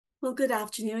Well, good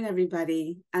afternoon,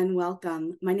 everybody, and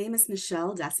welcome. My name is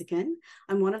Michelle Desikan.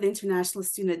 I'm one of the international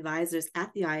student advisors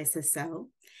at the ISSO,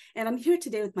 and I'm here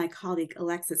today with my colleague,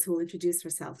 Alexis, who will introduce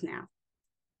herself now.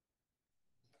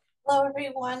 Hello,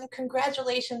 everyone.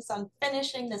 Congratulations on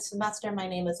finishing the semester. My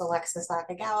name is Alexis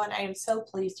Akagawa, and I am so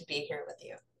pleased to be here with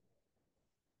you.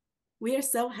 We are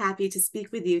so happy to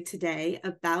speak with you today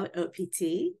about OPT.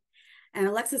 And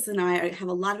Alexis and I have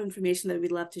a lot of information that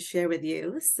we'd love to share with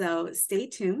you. So stay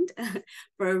tuned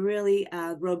for a really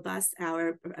robust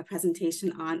hour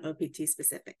presentation on OPT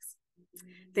specifics.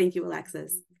 Thank you,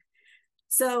 Alexis.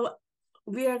 So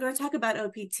we are going to talk about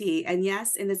OPT. And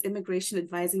yes, in this immigration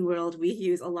advising world, we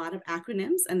use a lot of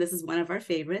acronyms, and this is one of our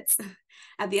favorites.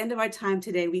 At the end of our time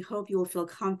today, we hope you will feel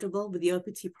comfortable with the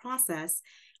OPT process,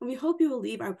 and we hope you will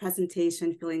leave our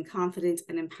presentation feeling confident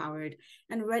and empowered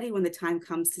and ready when the time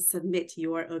comes to submit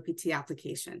your OPT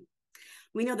application.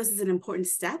 We know this is an important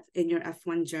step in your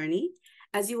F-1 journey,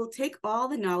 as you will take all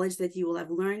the knowledge that you will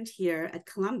have learned here at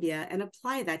Columbia and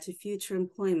apply that to future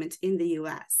employment in the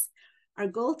US. Our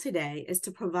goal today is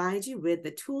to provide you with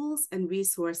the tools and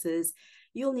resources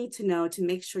you'll need to know to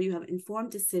make sure you have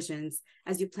informed decisions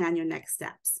as you plan your next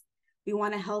steps. We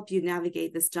want to help you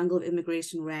navigate this jungle of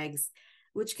immigration regs,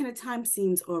 which can at times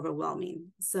seem overwhelming.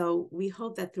 So we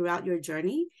hope that throughout your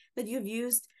journey that you've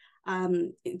used,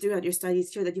 throughout your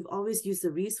studies here, that you've always used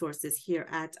the resources here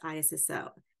at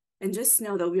ISSO. And just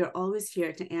know that we are always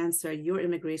here to answer your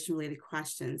immigration-related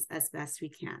questions as best we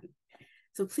can.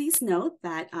 So please note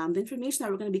that the information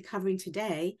that we're going to be covering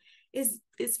today is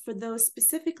for those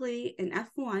specifically in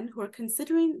F1 who are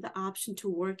considering the option to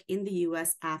work in the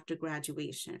US after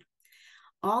graduation.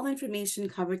 All the information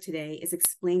covered today is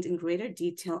explained in greater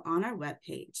detail on our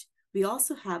webpage. We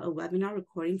also have a webinar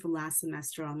recording from last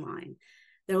semester online.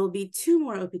 There will be 2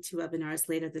 more OPT webinars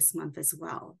later this month as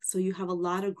well. So you have a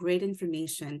lot of great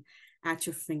information at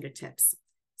your fingertips.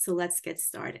 So let's get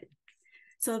started.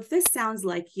 So if this sounds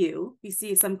like you, we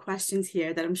see some questions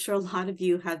here that I'm sure a lot of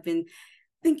you have been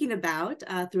thinking about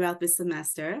throughout this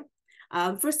semester.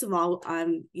 First of all,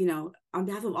 on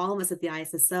behalf of all of us at the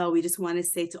ISSO, we just want to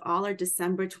say to all our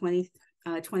December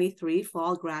 2023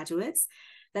 fall graduates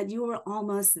that you are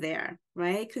almost there,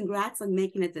 right? Congrats on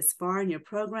making it this far in your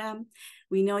program.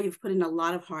 We know you've put in a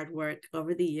lot of hard work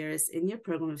over the years in your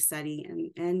program of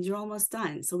study, and you're almost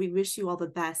done. So we wish you all the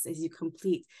best as you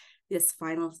complete this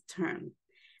final term.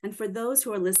 And for those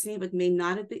who are listening but may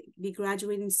not be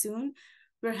graduating soon,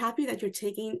 we're happy that you're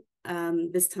taking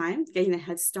this time, getting a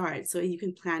head start so you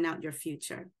can plan out your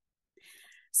future.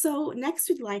 So next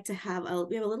we'd like to have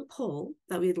we have a little poll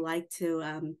that we'd like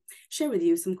to share with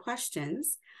you, some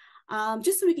questions,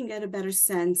 just so we can get a better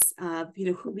sense of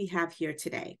who we have here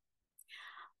today.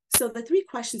 So the 3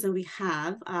 questions that we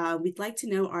have, we'd like to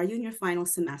know, are you in your final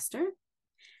semester?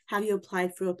 Have you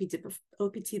applied for OPT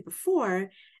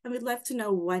before? And we'd love to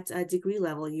know what degree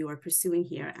level you are pursuing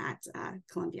here at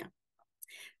Columbia.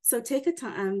 So take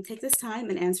this time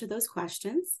and answer those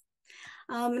questions.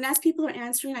 And as people are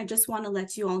answering, I just want to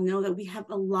let you all know that we have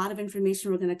a lot of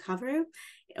information we're going to cover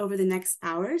over the next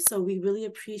hour. So we really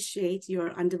appreciate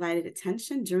your undivided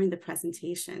attention during the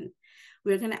presentation.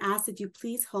 We're going to ask that you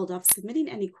please hold off submitting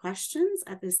any questions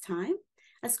at this time,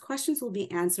 as questions will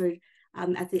be answered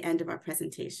at the end of our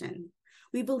presentation.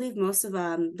 We believe most of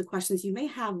the questions you may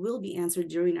have will be answered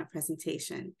during our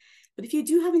presentation. But if you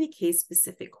do have any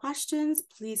case-specific questions,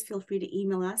 please feel free to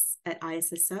email us at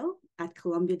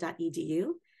issa@columbia.edu,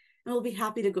 and we'll be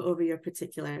happy to go over your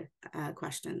particular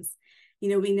questions. We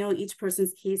know each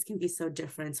person's case can be so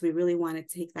different, so we really want to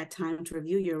take that time to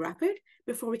review your record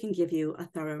before we can give you a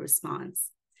thorough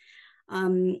response.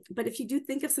 But if you do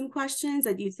think of some questions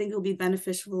that you think will be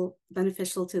beneficial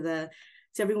to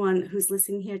everyone who's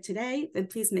listening here today, then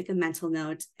please make a mental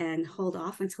note and hold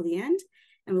off until the end,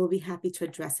 and we'll be happy to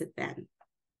address it then.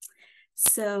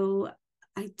 So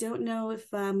I don't know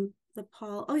if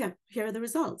oh yeah, here are the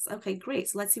results. Okay, great.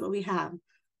 So let's see what we have.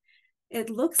 It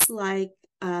looks like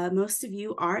most of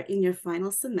you are in your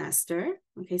final semester.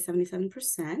 Okay,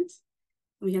 77%.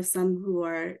 We have some who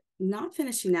are not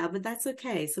finishing now, but that's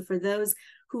okay. So for those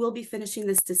who will be finishing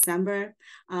this December,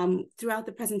 throughout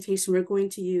the presentation, we're going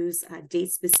to use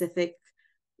dates specific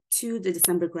to the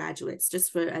December graduates,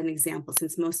 just for an example,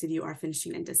 since most of you are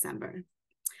finishing in December.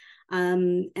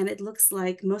 And it looks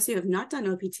like most of you have not done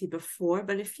OPT before,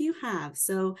 but a few have.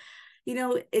 So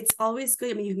it's always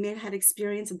good. I mean, you may have had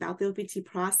experience about the OPT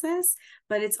process,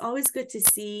 but it's always good to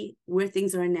see where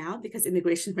things are now, because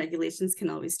immigration regulations can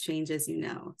always change, as you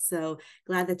know. So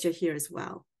glad that you're here as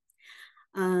well.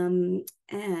 And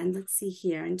let's see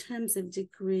here. In terms of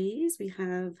degrees, we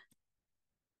have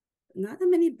not that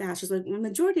many bachelors, but the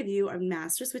majority of you are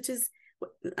masters, which is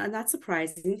not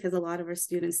surprising because a lot of our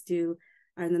students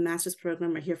are in the master's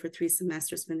program, are here for 3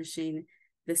 semesters finishing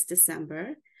this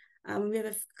December. We have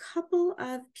a couple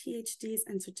of PhDs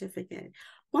and certificate.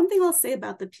 One thing I'll say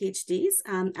about the PhDs,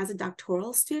 as a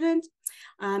doctoral student,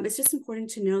 it's just important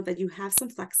to know that you have some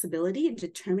flexibility in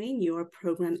determining your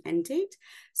program end date.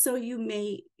 So you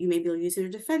may be able to use your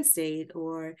defense date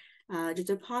or your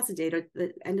deposit date or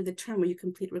the end of the term where you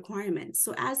complete requirements.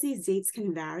 So as these dates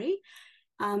can vary,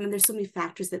 and there's so many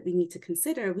factors that we need to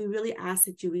consider, we really ask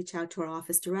that you reach out to our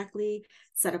office directly,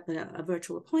 set up a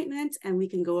virtual appointment, and we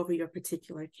can go over your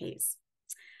particular case.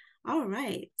 All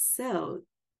right, so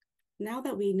now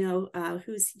that we know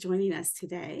who's joining us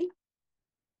today,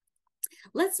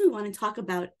 let's move on and talk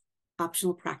about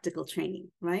optional practical training,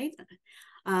 right?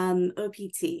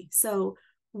 OPT. So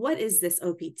what is this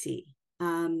OPT?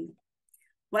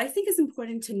 What I think is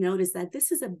important to note is that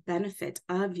this is a benefit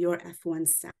of your F-1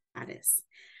 status.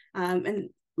 And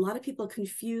a lot of people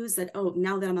confuse that, oh,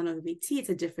 now that I'm on OPT, it's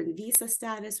a different visa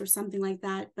status or something like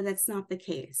that, but that's not the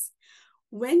case.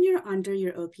 When you're under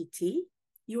your OPT,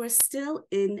 you are still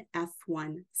in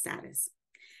F-1 status.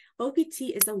 OPT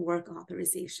is a work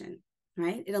authorization,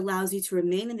 right? It allows you to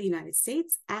remain in the United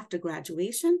States after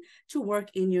graduation to work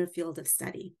in your field of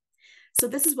study. So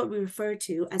this is what we refer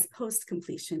to as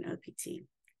post-completion OPT.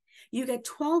 You get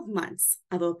 12 months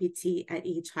of OPT at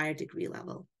each higher degree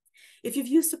level. If you've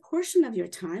used a portion of your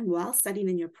time while studying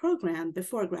in your program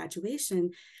before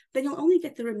graduation, then you'll only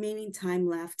get the remaining time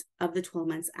left of the 12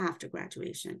 months after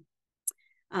graduation.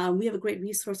 We have a great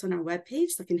resource on our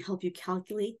webpage that can help you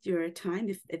calculate your time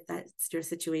if that's your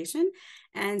situation.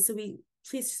 And so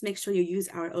please just make sure you use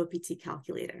our OPT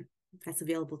calculator that's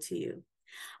available to you.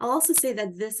 I'll also say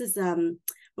that this is, when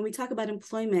we talk about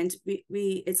employment,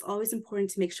 it's always important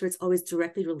to make sure it's always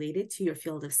directly related to your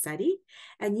field of study.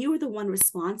 And you are the one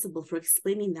responsible for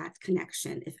explaining that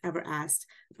connection if ever asked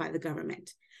by the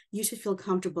government. You should feel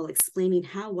comfortable explaining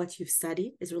how what you've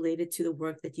studied is related to the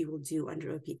work that you will do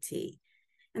under OPT.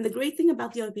 And the great thing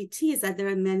about the OPT is that there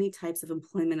are many types of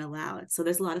employment allowed. So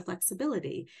there's a lot of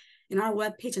flexibility. And our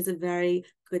webpage has a very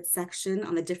good section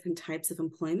on the different types of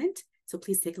employment. So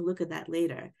please take a look at that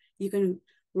later. You can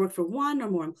work for one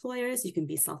or more employers. You can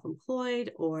be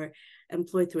self-employed or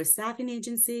employed through a staffing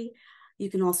agency. You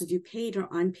can also do paid or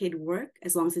unpaid work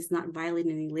as long as it's not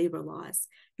violating any labor laws.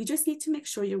 You just need to make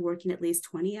sure you're working at least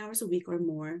 20 hours a week or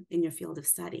more in your field of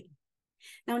study.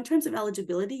 Now, in terms of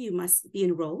eligibility, you must be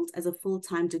enrolled as a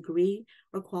full-time degree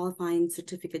or qualifying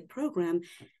certificate program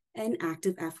in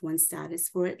active F-1 status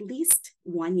for at least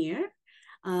 1 year.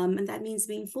 And that means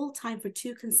being full-time for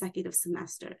 2 consecutive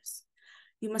semesters.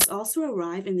 You must also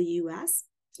arrive in the US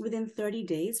within 30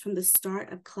 days from the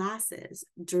start of classes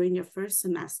during your first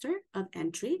semester of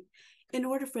entry in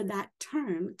order for that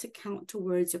term to count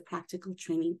towards your practical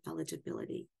training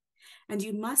eligibility. And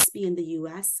you must be in the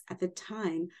US at the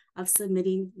time of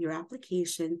submitting your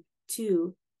application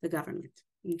to the government,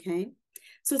 okay?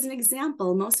 So as an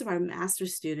example, most of our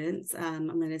master's students,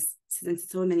 since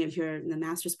so many of you are in the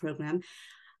master's program,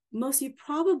 most of you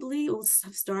probably will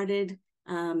have started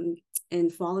in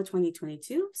fall of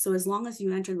 2022. So as long as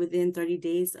you entered within 30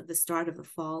 days of the start of the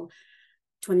fall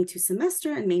 22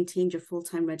 semester and maintained your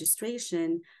full-time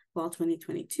registration fall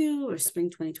 2022 or spring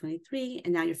 2023,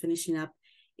 and now you're finishing up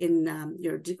in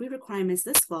your degree requirements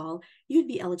this fall, you'd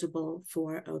be eligible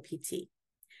for OPT.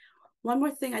 One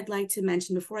more thing I'd like to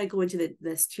mention before I go into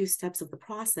this 2 steps of the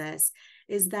process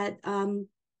is that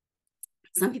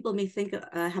some people may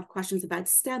have questions about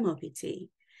STEM OPT.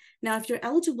 Now, if you're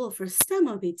eligible for STEM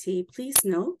OPT, please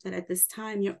note that at this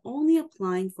time, you're only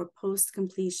applying for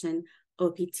post-completion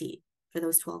OPT for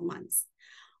those 12 months.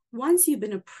 Once you've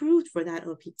been approved for that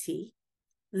OPT,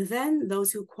 then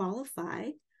those who qualify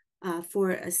for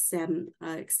a STEM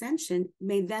extension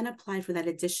may then apply for that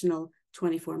additional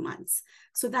 24 months.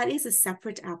 So that is a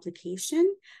separate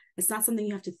application. It's not something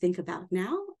you have to think about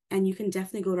now, and you can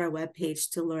definitely go to our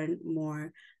webpage to learn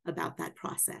more about that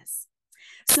process.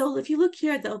 So if you look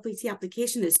here at the OPT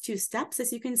application, there's 2 steps,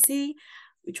 as you can see.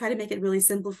 We try to make it really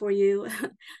simple for you.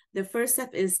 The first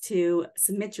step is to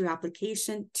submit your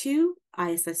application to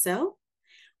ISSO.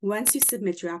 Once you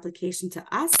submit your application to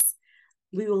us,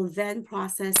 we will then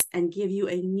process and give you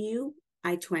a new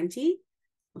I-20.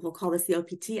 We'll call this the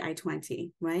OPT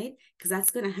I-20, right? Because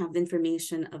that's going to have the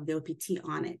information of the OPT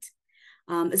on it.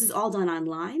 This is all done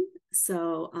online,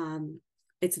 so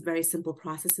it's a very simple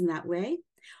process in that way.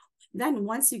 Then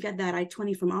once you get that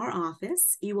I-20 from our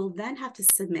office, you will then have to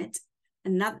submit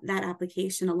that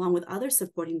application along with other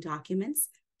supporting documents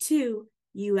to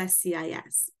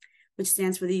USCIS, which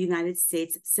stands for the United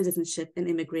States Citizenship and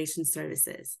Immigration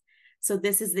Services. So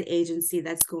this is the agency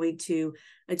that's going to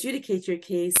adjudicate your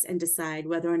case and decide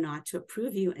whether or not to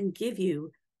approve you and give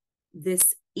you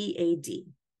this EAD,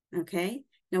 okay?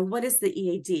 Now, what is the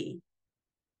EAD?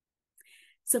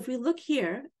 So if we look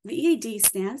here, the EAD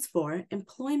stands for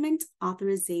Employment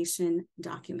Authorization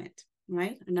Document,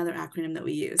 right? Another acronym that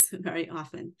we use very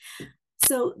often.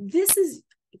 So this is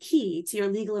key to your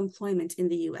legal employment in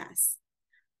the US.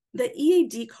 The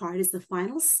EAD card is the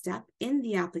final step in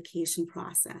the application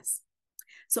process.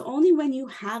 So only when you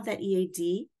have that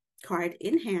EAD card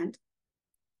in hand,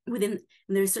 and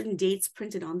there are certain dates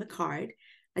printed on the card,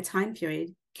 a time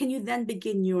period, can you then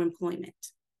begin your employment,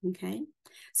 okay?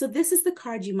 So this is the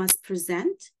card you must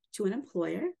present to an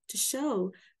employer to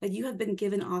show that you have been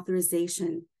given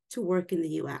authorization to work in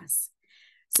the US.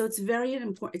 So it's a very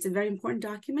important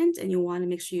document, and you'll want to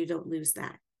make sure you don't lose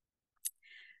that.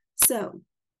 So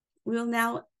we'll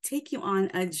now take you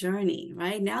on a journey,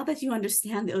 right? Now that you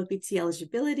understand the OPT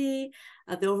eligibility,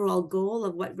 the overall goal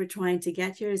of what we're trying to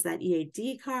get here is that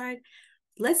EAD card,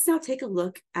 let's now take a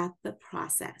look at the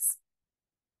process.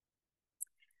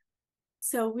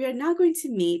 So we are now going to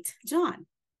meet John,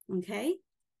 okay?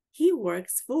 He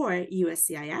works for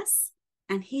USCIS,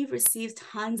 and he receives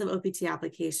tons of OPT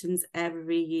applications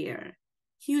every year,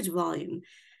 huge volume.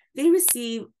 They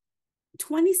receive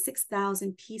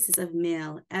 26,000 pieces of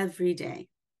mail every day.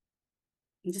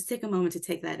 And just take a moment to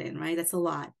take that in, right? That's a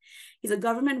lot. He's a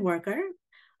government worker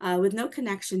with no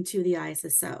connection to the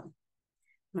ISSO,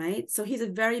 right? So he's a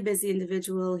very busy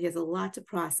individual. He has a lot to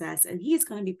process, and he's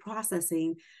going to be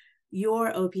processing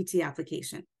your OPT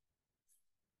application.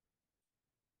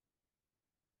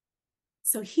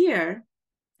 So here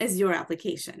is your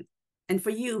application. And for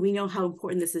you, we know how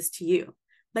important this is to you,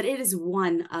 but it is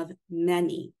one of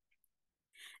many.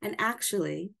 And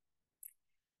actually,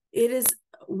 it is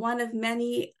one of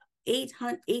many 8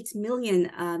 million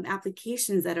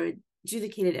applications that are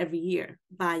adjudicated every year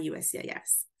by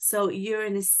USCIS. So you're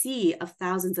in a sea of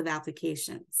thousands of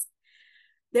applications.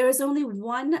 There is only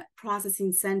one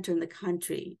processing center in the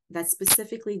country that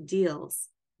specifically deals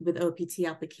with OPT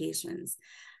applications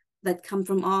that come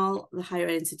from all the higher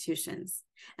ed institutions.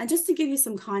 And just to give you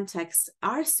some context,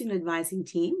 our student advising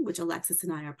team, which Alexis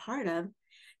and I are part of,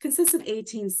 consists of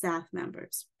 18 staff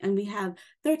members, and we have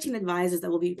 13 advisors that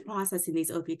will be processing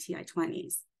these OPT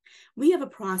I-20s. We have a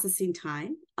processing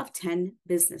time of 10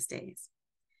 business days.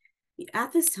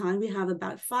 At this time, we have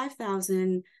about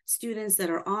 5,000 students that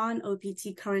are on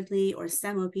OPT currently or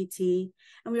STEM OPT,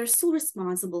 and we are still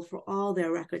responsible for all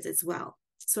their records as well.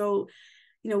 So,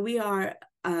 we are,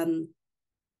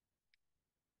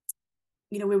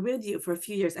 we're with you for a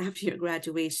few years after your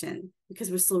graduation because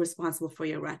we're still responsible for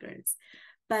your records.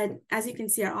 But as you can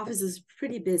see, our office is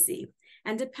pretty busy.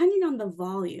 And depending on the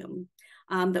volume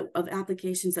of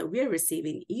applications that we're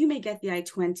receiving, you may get the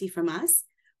I-20 from us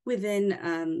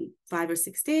within 5 or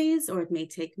 6 days, or it may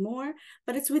take more,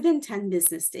 but it's within 10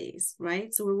 business days,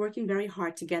 right? So we're working very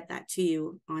hard to get that to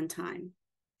you on time.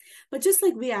 But just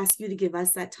like we ask you to give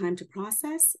us that time to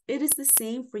process, it is the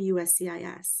same for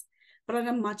USCIS, but on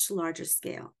a much larger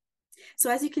scale. So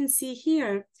as you can see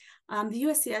here, the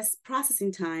USCIS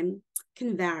processing time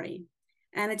can vary,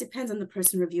 and it depends on the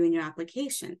person reviewing your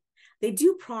application. They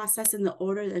do process in the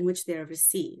order in which they are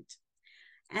received.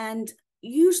 And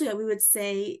usually we would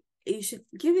say you should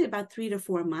give it about 3 to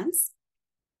 4 months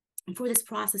for this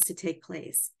process to take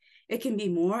place. It can be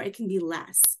more, it can be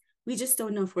less. We just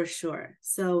don't know for sure.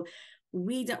 So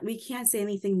we can't say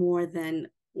anything more than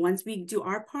once we do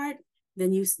our part,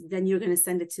 then you're going to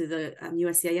send it to the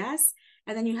USCIS,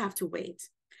 and then you have to wait.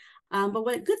 But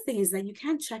what a good thing is that you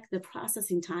can check the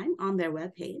processing time on their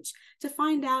webpage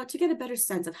to get a better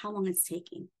sense of how long it's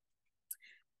taking.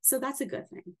 So that's a good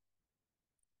thing.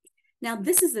 Now,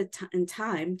 this is the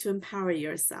time to empower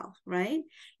yourself, right?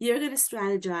 You're going to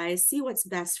strategize, see what's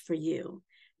best for you.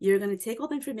 You're going to take all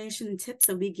the information and tips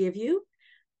that we give you,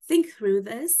 think through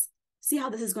this, see how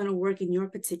this is going to work in your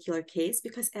particular case,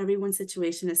 because everyone's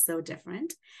situation is so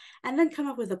different, and then come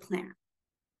up with a plan.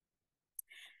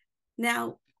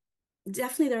 Now,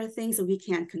 definitely there are things that we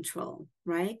can't control,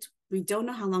 right? We don't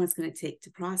know how long it's going to take to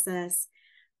process.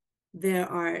 There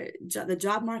are the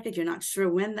job market, you're not sure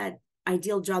when that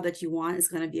ideal job that you want is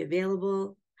going to be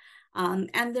available.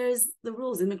 And there's the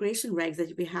rules, immigration regs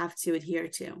that we have to adhere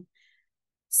to.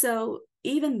 So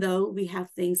even though we have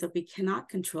things that we cannot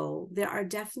control, there are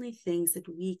definitely things that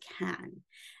we can.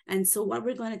 And so what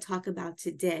we're going to talk about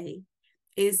today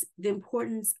is the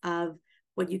importance of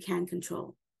what you can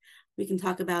control. We can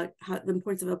talk about the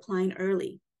importance of applying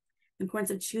early, the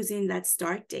importance of choosing that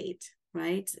start date,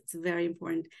 right? It's very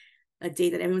important. a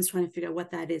date that everyone's trying to figure out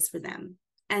what that is for them,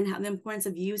 and how the importance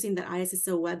of using the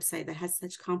ISSO website that has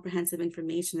such comprehensive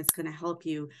information that's going to help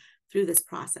you through this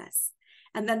process.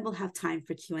 And then we'll have time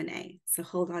for Q&A. So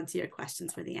hold on to your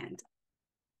questions for the end.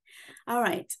 All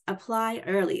right, apply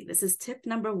early. This is tip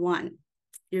number 1.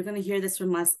 You're going to hear this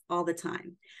from us all the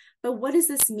time. But what does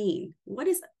this mean? What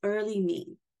does early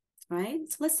mean, right?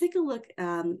 So let's take a look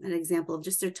at an example of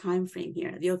just their time frame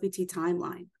here, the OPT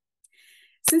timeline.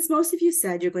 Since most of you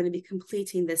said you're going to be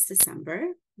completing this December,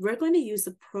 we're going to use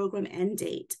the program end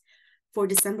date for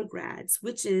December grads,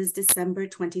 which is December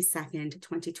 22nd,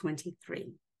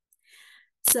 2023.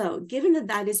 So given that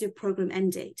that is your program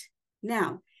end date,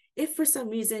 now, if for some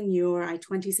reason your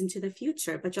I-20 is into the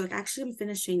future, but you're like, actually, I'm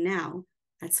finishing now,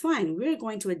 that's fine. We're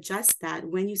going to adjust that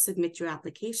when you submit your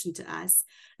application to us,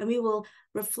 and we will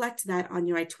reflect that on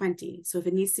your I-20. So if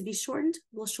it needs to be shortened,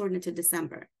 we'll shorten it to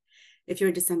December, if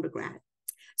you're a December grad.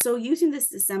 So using this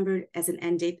December as an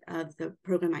end date of the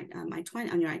program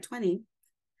I-20 on your I-20,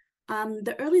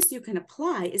 the earliest you can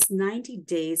apply is 90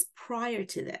 days prior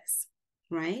to this,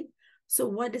 right? So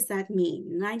what does that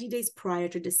mean? 90 days prior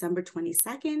to December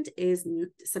 22nd is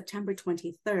September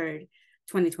 23rd,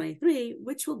 2023,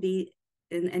 which will be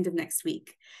in the end of next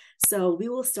week. So we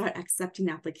will start accepting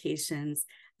applications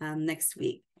next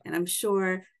week. And I'm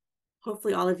sure,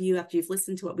 hopefully all of you, after you've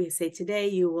listened to what we say today,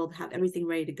 you will have everything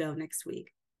ready to go next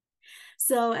week.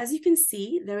 So as you can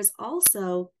see, there is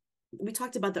also, we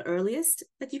talked about the earliest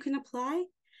that you can apply.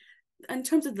 In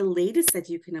terms of the latest that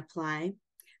you can apply,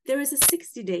 there is a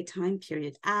 60-day time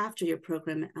period after your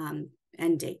program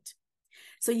end date.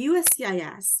 So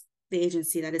USCIS, the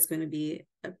agency that is going to be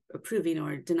approving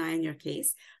or denying your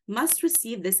case, must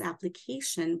receive this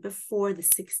application before the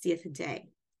 60th day.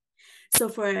 So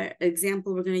for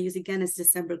example, we're going to use again as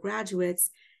December graduates,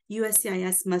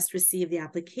 USCIS must receive the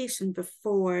application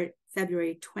before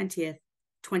February 20th,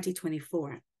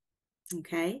 2024.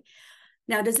 Okay.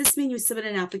 Now, does this mean you submit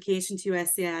an application to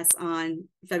USCIS on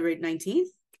February 19th?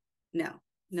 No.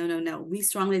 We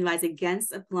strongly advise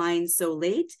against applying so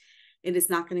late. It is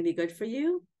not going to be good for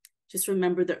you. Just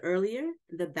remember, the earlier,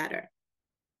 the better.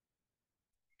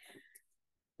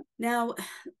 Now,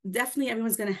 definitely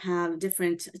everyone's going to have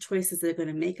different choices they're going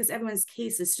to make because everyone's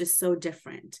case is just so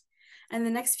different. And the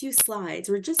next few slides,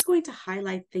 we're just going to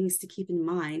highlight things to keep in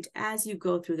mind as you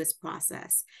go through this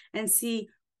process and see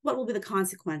what will be the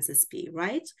consequences be,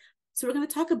 right? So we're going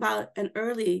to talk about an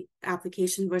early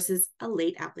application versus a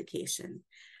late application.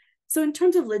 So in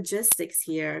terms of logistics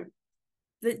here,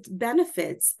 the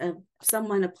benefits of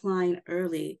someone applying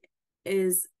early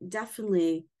is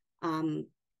definitely,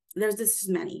 there's just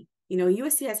many. You know,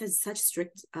 USCIS has such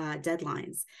strict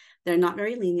deadlines. They're not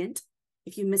very lenient.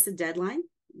 If you miss a deadline,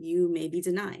 you may be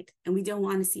denied. And we don't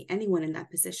want to see anyone in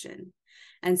that position.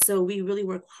 And so we really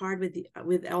work hard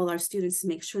with all our students to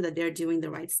make sure that they're doing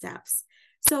the right steps.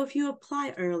 So if you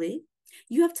apply early,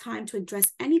 you have time to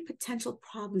address any potential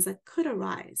problems that could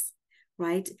arise,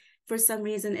 right? For some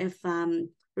reason, if a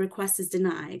request is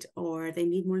denied or they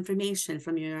need more information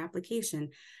from your application,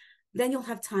 then you'll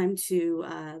have time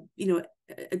to,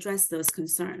 address those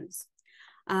concerns.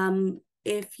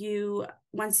 If you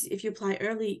apply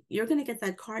early, you're going to get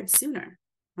that card sooner,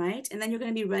 right? And then you're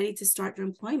going to be ready to start your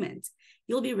employment.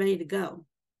 You'll be ready to go.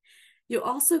 You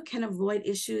also can avoid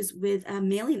issues with a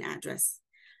mailing address.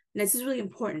 And this is really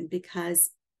important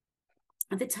because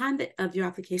at the time of your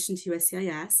application to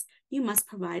USCIS, you must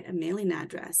provide a mailing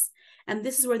address. And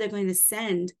this is where they're going to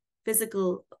send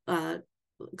physical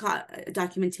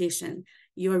documentation,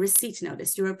 your receipt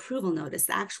notice, your approval notice,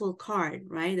 the actual card,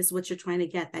 right? This is what you're trying to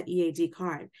get, that EAD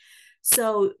card.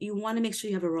 So you want to make sure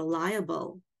you have a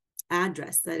reliable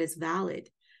address that is valid.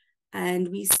 And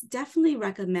we definitely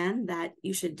recommend that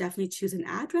you should definitely choose an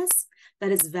address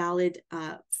that is valid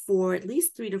for at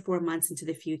least 3 to 4 months into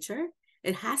the future.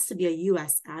 It has to be a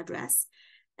US address.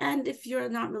 And if you're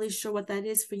not really sure what that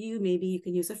is for you, maybe you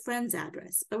can use a friend's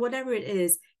address. But whatever it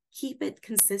is, keep it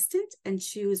consistent and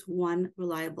choose one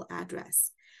reliable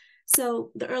address.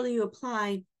 So the earlier you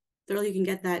apply, the earlier you can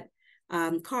get that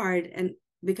card. And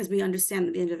because we understand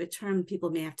at the end of a term, people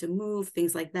may have to move,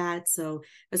 things like that. So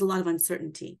there's a lot of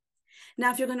uncertainty.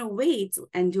 Now, if you're going to wait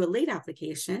and do a late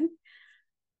application,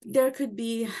 there could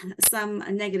be some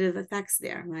negative effects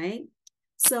there, right?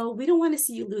 So we don't want to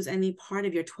see you lose any part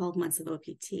of your 12 months of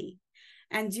OPT.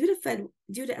 And due to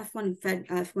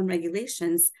F-1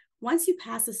 regulations, once you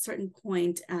pass a certain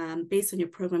point based on your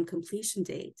program completion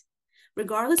date,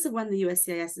 regardless of when the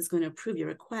USCIS is going to approve your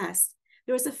request,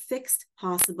 there is a fixed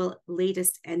possible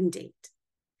latest end date.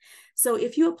 So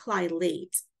if you apply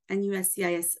late and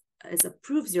USCIS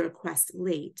approves your request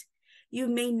late, you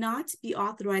may not be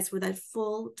authorized for that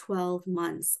full 12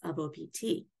 months of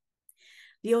OPT.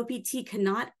 The OPT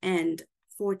cannot end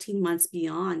 14 months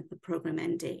beyond the program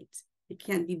end date. It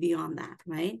can't be beyond that,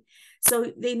 right?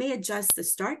 So they may adjust the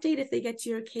start date if they get to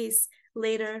your case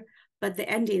later, but the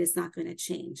end date is not going to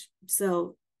change.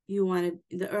 So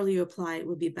the earlier you apply, it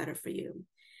will be better for you.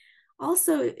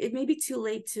 Also, it may be too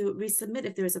late to resubmit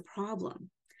if there's a problem.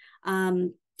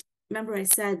 Remember I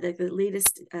said that the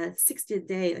latest 60th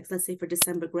day, like let's say for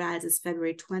December grads, is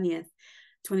February 20th,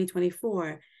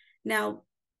 2024. Now,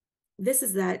 this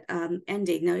is that end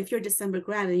date. Now, if you're a December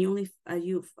grad and you only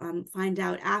find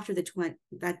out after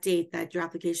that date that your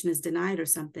application is denied or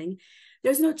something,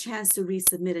 there's no chance to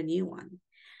resubmit a new one.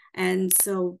 And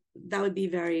so that would be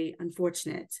very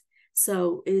unfortunate.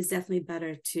 So it is definitely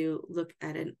better to look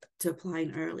at it, to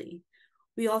applying early.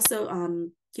 We also,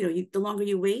 the longer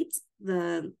you wait,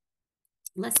 the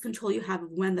less control you have of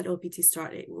when that OPT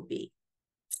start date will be.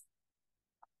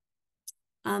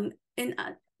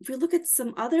 If we look at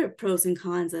some other pros and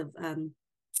cons of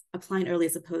applying early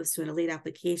as opposed to a late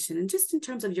application, and just in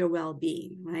terms of your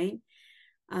well-being, right?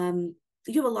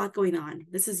 You have a lot going on.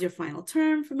 This is your final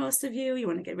term for most of you. You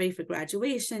want to get ready for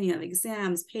graduation. You have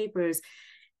exams, papers,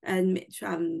 and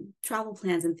travel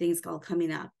plans and things all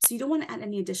coming up. So you don't want to add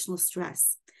any additional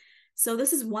stress. So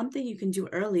this is one thing you can do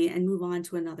early and move on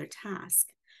to another task.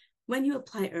 When you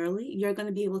apply early, you're going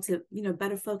to be able to,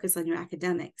 better focus on your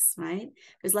academics, right?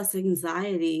 There's less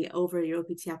anxiety over your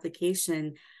OPT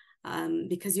application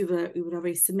because you've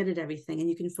already submitted everything and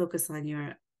you can focus on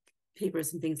your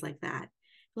papers and things like that.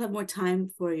 You'll have more time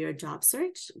for your job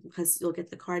search because you'll get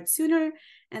the card sooner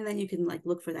and then you can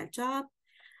look for that job.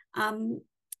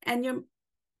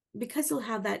 Because you'll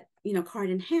have that, card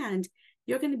in hand,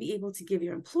 you're going to be able to give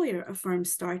your employer a firm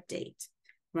start date,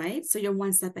 right? So you're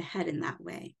one step ahead in that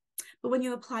way. But when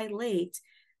you apply late,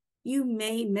 you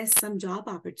may miss some job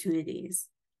opportunities.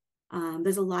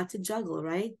 There's a lot to juggle,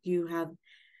 right?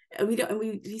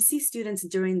 We see students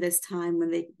during this time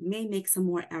when they may make some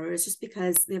more errors just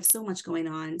because they have so much going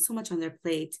on, so much on their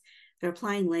plate. They're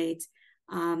applying late.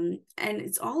 And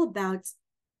it's all about,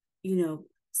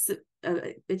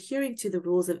 adhering to the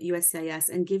rules of USCIS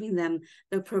and giving them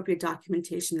the appropriate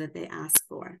documentation that they ask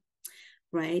for,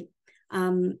 right?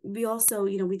 We also,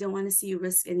 we don't want to see you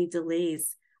risk any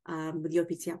delays with the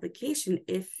OPT application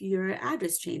if your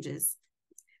address changes.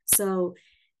 So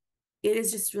it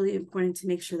is just really important to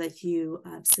make sure that you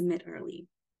submit early.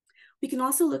 We can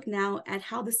also look now at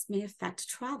how this may affect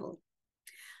travel.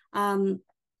 Now,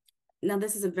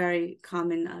 this is a very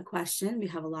common question. We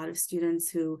have a lot of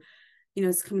students who,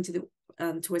 it's coming to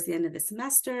towards the end of the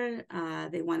semester.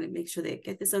 They want to make sure they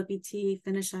get this OPT,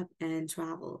 finish up, and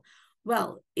travel.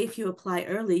 Well, if you apply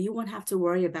early, you won't have to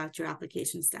worry about your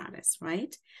application status,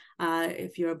 right?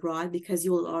 If you're abroad, because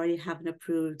you will already have an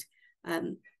approved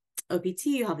OPT,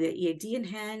 you have the EAD in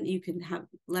hand, you can have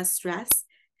less stress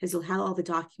because you'll have all the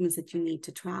documents that you need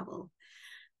to travel.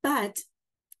 But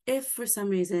if for some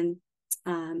reason,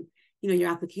 your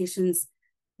application's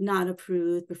not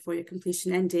approved before your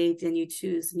completion end date and you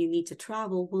choose and you need to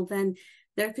travel, well, then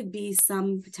there could be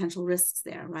some potential risks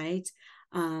there, right?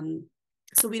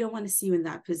 So we don't want to see you in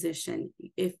that position.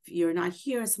 If you're not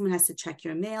here, someone has to check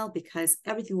your mail because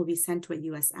everything will be sent to a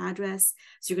US address.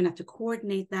 So you're going to have to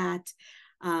coordinate that.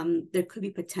 There could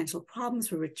be potential problems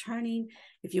for returning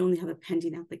if you only have a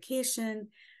pending application.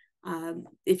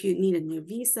 If you need a new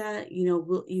visa,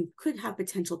 you could have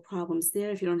potential problems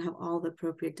there if you don't have all the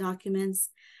appropriate documents.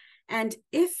 And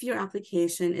if your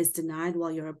application is denied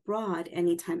while you're abroad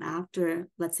anytime after,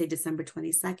 let's say December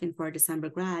 22nd for our December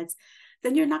grads,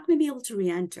 then you're not going to be able to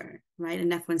re-enter, right,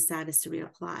 an F-1 status to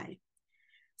reapply.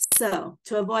 So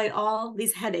to avoid all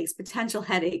these headaches, potential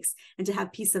headaches, and to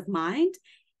have peace of mind,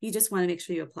 you just want to make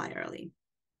sure you apply early.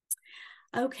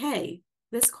 Okay,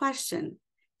 this question.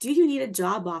 Do you need a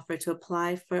job offer to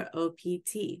apply for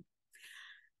OPT?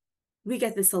 We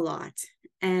get this a lot.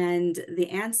 And the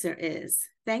answer is,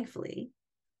 thankfully,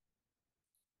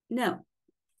 no.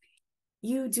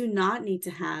 You do not need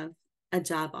to have a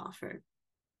job offer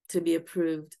to be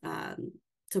approved,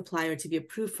 to apply or to be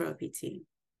approved for OPT.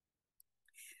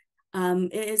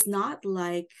 It is not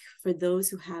like for those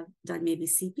who have done maybe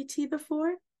CPT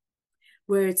before,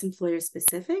 where it's employer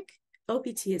specific.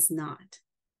 OPT is not.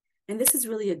 And this is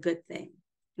really a good thing,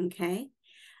 okay?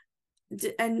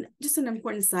 And just an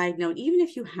important side note, even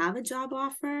if you have a job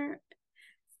offer,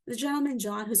 the gentleman,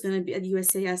 John, who's going to be at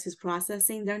USCIS who's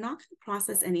processing, they're not going to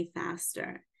process any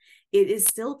faster. It is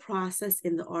still processed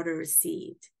in the order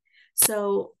received.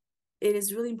 So it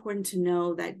is really important to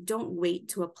know that don't wait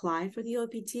to apply for the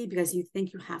OPT because you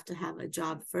think you have to have a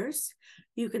job first.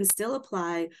 You can still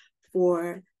apply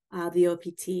for the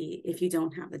OPT if you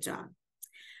don't have a job.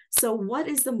 So what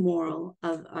is the moral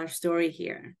of our story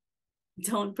here?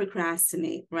 Don't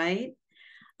procrastinate, right?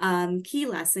 Key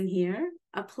lesson here,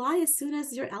 apply as soon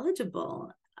as you're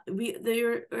eligible.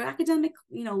 Your academic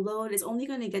load is only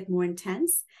going to get more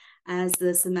intense as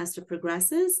the semester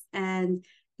progresses, and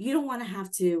you don't want to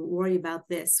have to worry about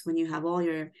this when you have all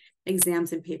your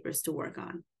exams and papers to work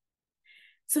on.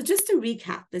 So just to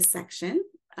recap this section,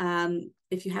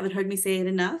 if you haven't heard me say it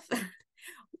enough,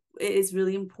 it is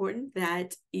really important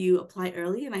that you apply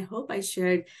early, and I hope I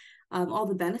shared all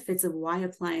the benefits of why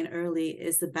applying early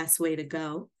is the best way to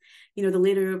go. The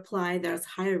later you apply, there's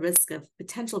higher risk of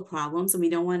potential problems, and we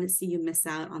don't want to see you miss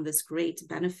out on this great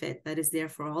benefit that is there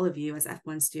for all of you as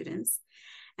F1 students.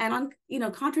 And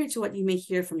contrary to what you may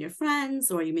hear from your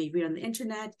friends or you may read on the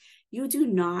internet, you do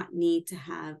not need to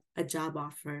have a job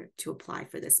offer to apply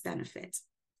for this benefit.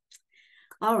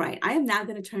 All right, I am now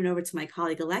going to turn it over to my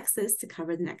colleague Alexis to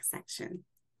cover the next section.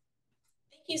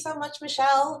 Thank you so much,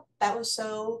 Michelle. That was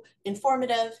so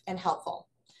informative and helpful.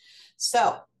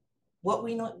 So what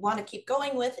we want to keep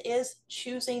going with is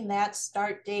choosing that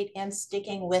start date and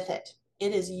sticking with it.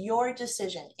 It is your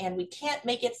decision and we can't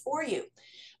make it for you.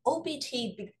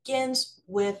 OPT begins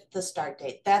with the start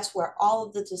date. That's where all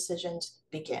of the decisions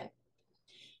begin.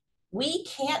 We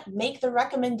can't make the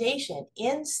recommendation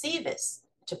in CVIS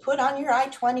to put on your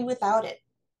I-20 without it.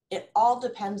 It all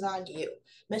depends on you.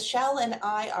 Michelle and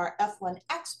I are F1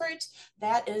 experts.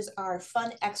 That is our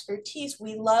fun expertise.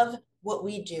 We love what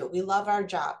we do. We love our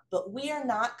job, but we are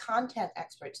not content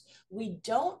experts. We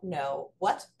don't know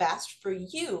what's best for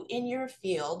you in your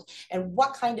field and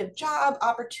what kind of job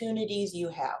opportunities you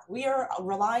have. We are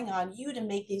relying on you to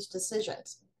make these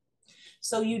decisions.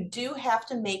 So you do have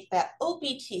to make that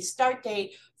OPT start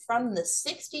date from the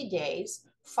 60 days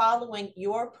following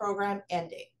your program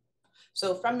end date.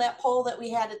 So from that poll that we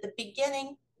had at the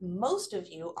beginning, most of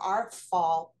you are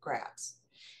fall grads.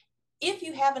 If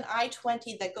you have an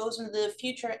I-20 that goes into the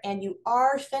future and you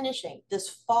are finishing this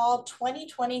fall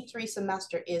 2023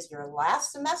 semester is your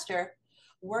last semester,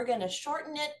 we're going to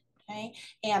shorten it, okay?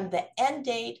 And the end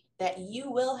date that you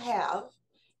will have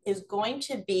is going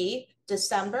to be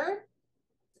December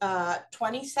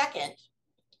 22nd,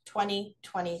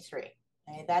 2023.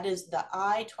 Okay? That is the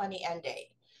I-20 end date.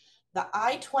 The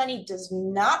I-20 does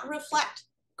not reflect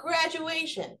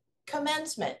graduation,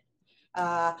 commencement,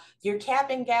 your cap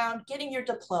and gown, getting your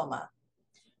diploma.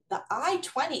 The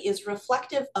I-20 is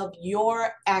reflective of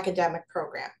your academic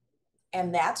program,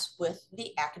 and that's with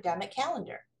the academic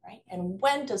calendar, right? And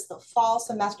when does the fall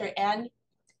semester end?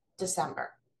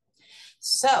 December.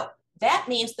 So that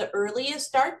means the earliest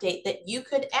start date that you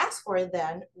could ask for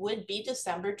then would be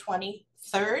December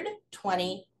 23rd,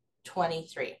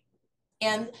 2023.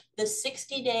 And the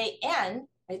 60-day end,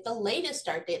 right, the latest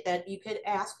start date that you could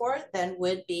ask for then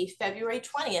would be February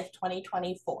 20th,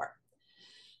 2024.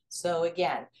 So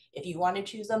again, if you want to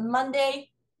choose a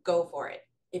Monday, go for it.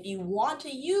 If you want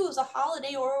to use a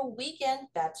holiday or a weekend,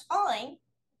 that's fine.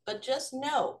 But just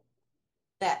know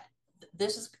that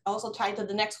this is also tied to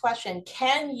the next question.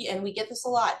 Can you, and we get this a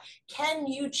lot, can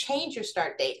you change your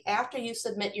start date after you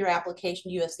submit your application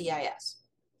to USCIS?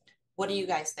 What do you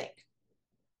guys think?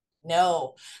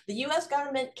 No, the US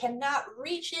government cannot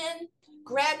reach in,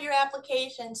 grab your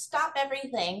application, stop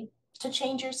everything to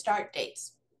change your start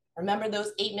dates. Remember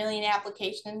those 8 million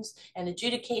applications and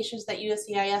adjudications that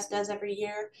USCIS does every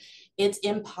year? It's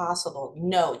impossible.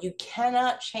 No, you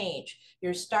cannot change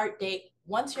your start date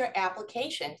once your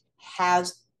application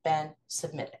has been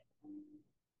submitted.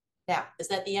 Now, is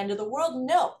that the end of the world?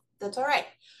 No, that's all right.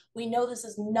 We know this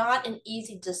is not an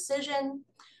easy decision,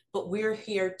 but we're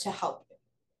here to help you.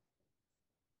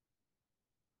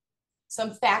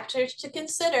 Some factors to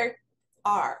consider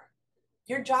are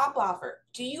your job offer.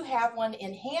 Do you have one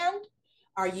in hand?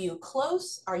 Are you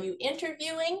close? Are you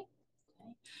interviewing?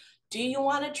 Do you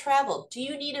want to travel? Do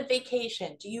you need a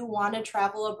vacation? Do you want to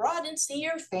travel abroad and see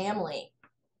your family?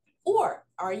 Or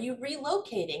are you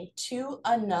relocating to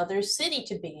another city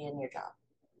to begin your job?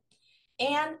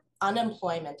 And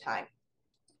unemployment time.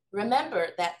 Remember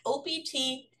that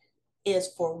OPT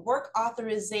is for work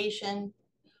authorization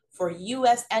for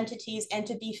US entities and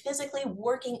to be physically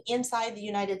working inside the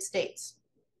United States.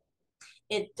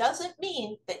 It doesn't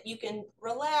mean that you can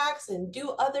relax and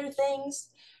do other things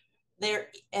there,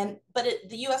 but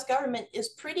the US government is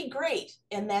pretty great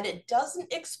in that it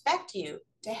doesn't expect you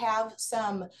to have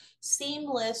some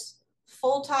seamless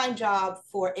full-time job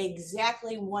for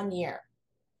exactly 1 year.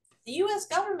 The US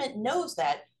government knows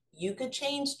that You could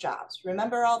change jobs.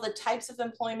 Remember all the types of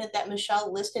employment that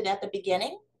Michelle listed at the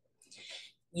beginning?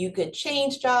 You could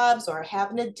change jobs or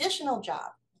have an additional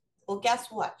job. Well, guess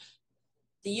what?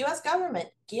 The US government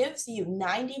gives you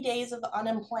 90 days of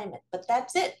unemployment, but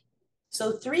that's it.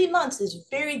 So 3 months is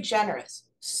very generous,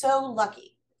 so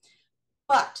lucky.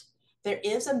 But there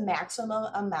is a maximum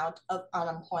amount of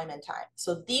unemployment time.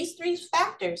 So these 3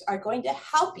 factors are going to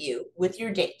help you with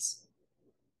your dates.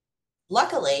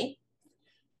 Luckily,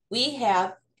 we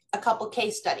have a couple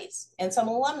case studies, and some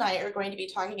alumni are going to be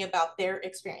talking about their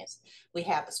experience. We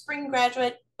have a spring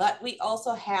graduate, but we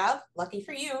also have, lucky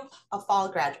for you, a fall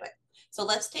graduate. So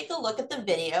let's take a look at the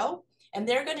video, and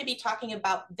they're going to be talking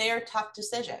about their tough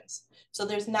decisions. So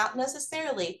there's not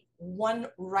necessarily one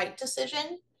right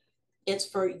decision. It's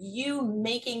for you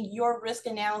making your risk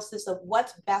analysis of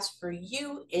what's best for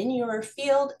you in your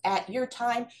field at your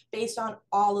time based on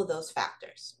all of those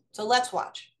factors. So let's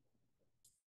watch.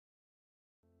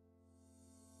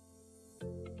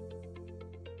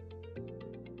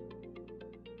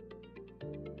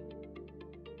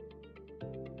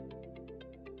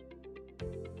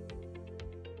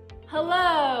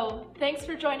 Hello! Thanks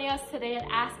for joining us today at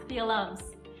Ask the Alums.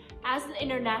 As an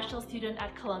international student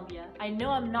at Columbia, I know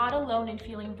I'm not alone in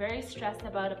feeling very stressed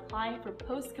about applying for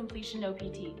post-completion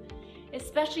OPT,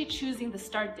 especially choosing the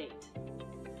start date.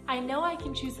 I know I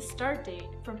can choose a start date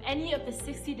from any of the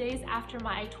 60 days after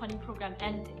my I-20 program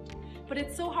end date, but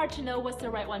it's so hard to know what's the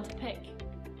right one to pick.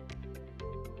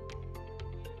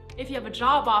 If you have a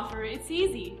job offer, it's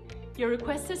easy. Your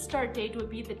requested start date would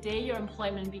be the day your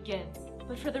employment begins.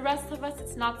 But for the rest of us,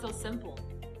 it's not so simple.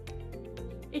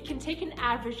 It can take an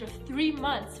average of 3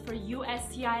 months for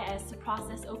USCIS to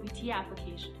process OPT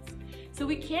applications, so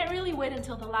we can't really wait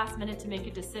until the last minute to make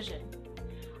a decision.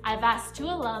 I've asked 2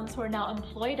 alums who are now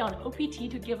employed on OPT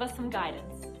to give us some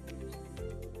guidance.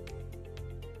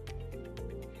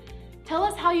 Tell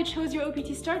us how you chose your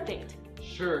OPT start date.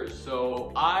 Sure,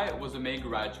 so I was a May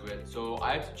graduate, so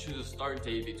I had to choose a start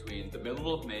date between the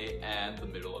middle of May and the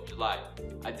middle of July.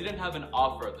 I didn't have an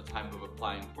offer at the time of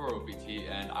applying for OPT,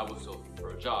 and I was still looking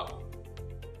for a job.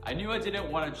 I knew I didn't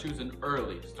want to choose an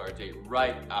early start date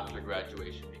right after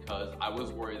graduation because I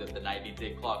was worried that the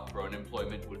 90-day clock for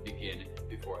unemployment would begin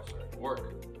before I started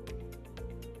work.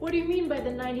 What do you mean by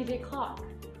the 90-day clock?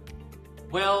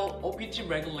 Well, OPT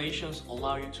regulations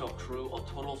allow you to accrue a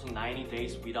total of 90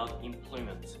 days without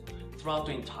employment throughout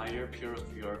the entire period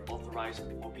of your authorized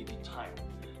OPT time.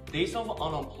 Days of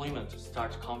unemployment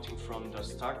start counting from the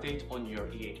start date on your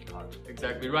EAD card.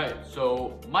 Exactly right.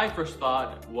 So my first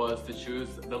thought was to choose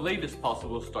the latest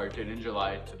possible start date in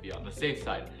July to be on the safe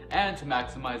side and to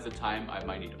maximize the time I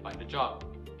might need to find a job.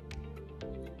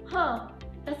 Huh,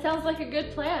 that sounds like a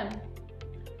good plan.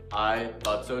 I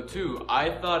thought so too. I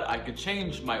thought I could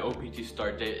change my OPT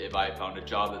start date if I found a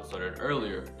job that started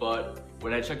earlier, but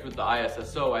when I checked with the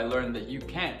ISSO, I learned that you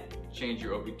can't change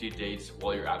your OPT dates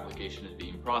while your application is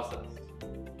being processed.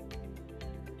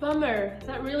 Bummer,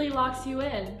 that really locks you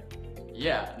in.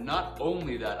 Yeah, not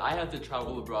only that, I had to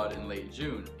travel abroad in late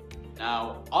June.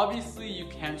 Now, obviously you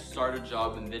can't start a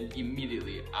job and then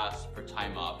immediately ask for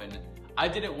time off, and I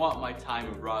didn't want my time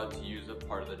abroad to use up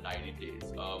part of the 90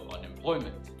 days of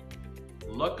unemployment.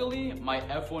 Luckily, my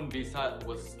F-1 visa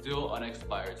was still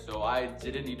unexpired, so I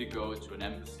didn't need to go to an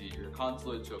embassy or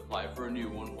consulate to apply for a new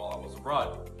one while I was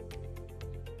abroad.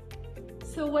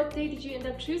 So what date did you end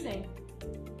up choosing?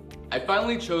 I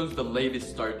finally chose the latest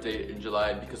start date in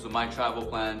July because of my travel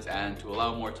plans and to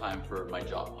allow more time for my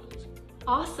job hunt.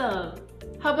 Awesome!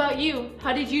 How about you?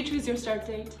 How did you choose your start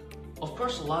date? Of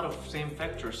course, a lot of same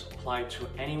factors apply to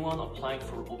anyone applying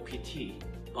for OPT,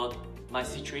 but my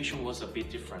situation was a bit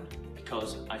different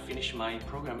because I finished my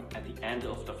program at the end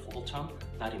of the fall term,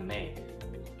 not in May.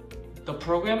 The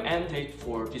program end date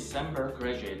for December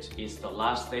graduates is the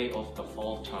last day of the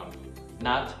fall term,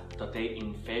 not the day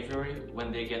in February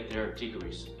when they get their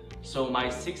degrees. So my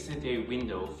 60-day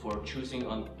window for choosing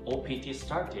an OPT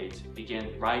start date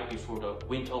began right before the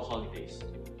winter holidays.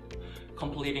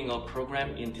 Completing a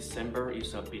program in December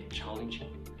is a bit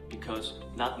challenging because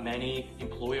not many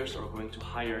employers are going to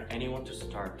hire anyone to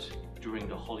start during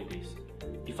the holidays.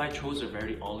 If I chose a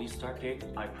very early start date,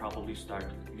 I probably start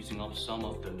using up some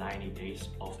of the 90 days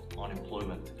of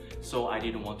unemployment, so I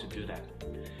didn't want to do that.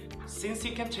 Since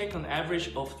it can take an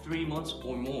average of 3 months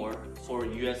or more for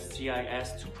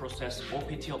USCIS to process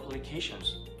OPT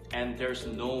applications, and there's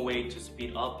no way to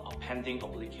speed up a pending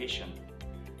application,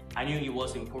 I knew it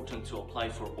was important to apply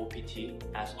for OPT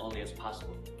as early as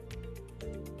possible.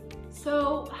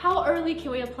 So how early can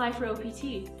we apply for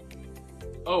OPT?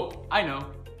 Oh, I know.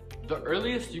 The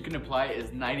earliest you can apply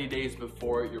is 90 days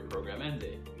before your program end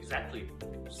date. Exactly.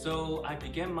 So I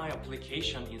began my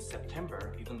application in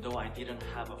September, even though I didn't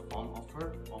have a firm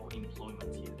offer of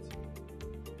employment yet.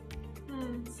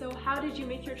 So how did you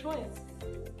make your choice?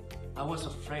 I was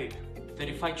afraid that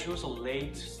if I chose a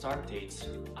late start date,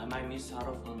 I might miss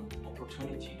out on an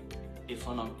opportunity. If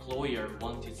an employer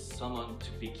wanted someone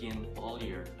to begin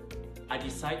earlier, I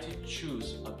decided to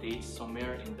choose a date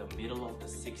somewhere in the middle of the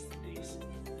 6 days.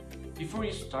 Before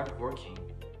you start working,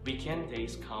 weekend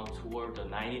days count toward the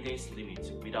 90 days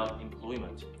limit without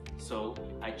employment. So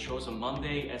I chose a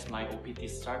Monday as my OPT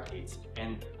start date,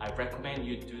 and I recommend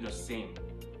you do the same.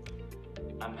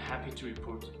 I'm happy to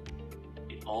report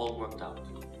it all worked out.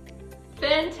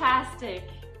 Fantastic!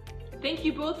 Thank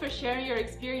you both for sharing your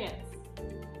experience.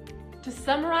 To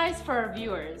summarize for our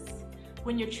viewers,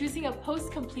 when you're choosing a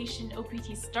post-completion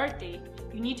OPT start date,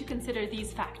 you need to consider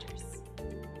these factors.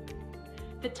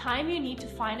 The time you need to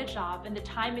find a job and the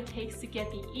time it takes to get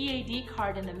the EAD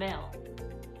card in the mail.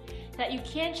 That you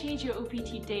can't change your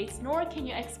OPT dates, nor can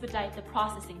you expedite the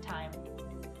processing time.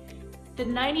 The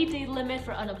 90-day limit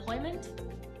for unemployment,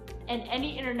 and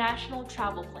any international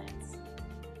travel plans.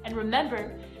 And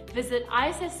remember, visit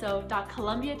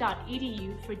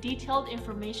issa.columbia.edu for detailed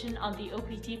information on the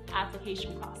OPT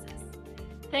application process.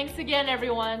 Thanks again,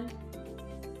 everyone.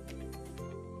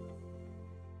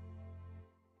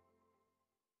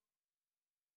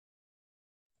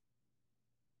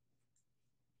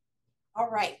 All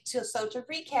right, so to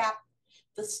recap,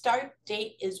 the start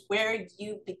date is where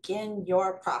you begin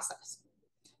your process.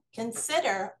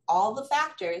 Consider all the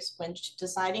factors when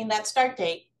deciding that start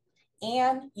date,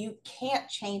 and you can't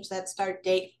change that start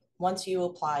date once you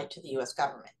apply to the US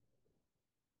government.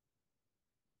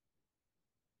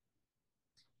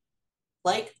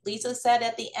 Like Lisa said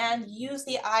at the end, use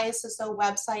the ISSO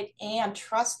website and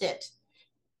trust it.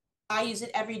 I use it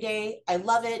every day. I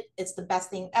love it. It's the best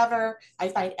thing ever. I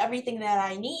find everything that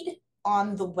I need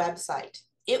on the website.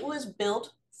 It was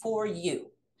built for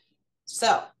you.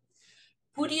 So,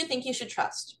 who do you think you should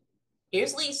trust?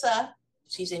 Here's Lisa.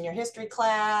 She's in your history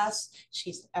class.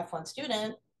 She's an F-1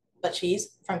 student, but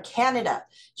she's from Canada.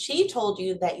 She told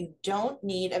you that you don't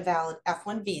need a valid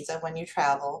F-1 visa when you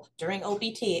travel during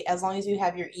OPT as long as you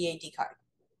have your EAD card.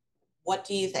 What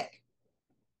do you think?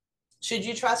 Should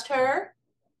you trust her?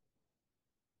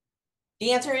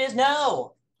 The answer is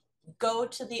no. Go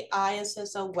to the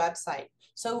ISSO website.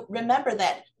 So remember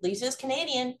that Lisa's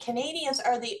Canadian. Canadians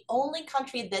are the only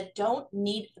country that don't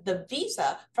need the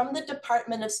visa from the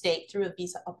Department of State through a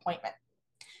visa appointment.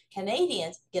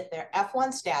 Canadians get their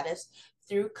F-1 status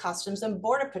through Customs and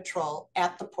Border Patrol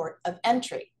at the port of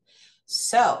entry.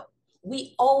 So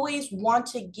we always want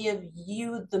to give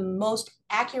you the most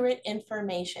accurate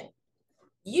information.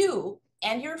 You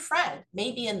and your friend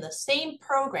may be in the same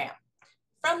program,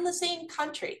 from the same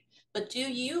country, but do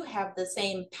you have the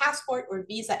same passport or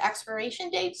visa expiration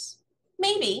dates?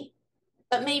 Maybe,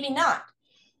 but maybe not.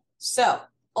 So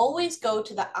always go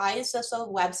to the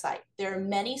ISSO website. There are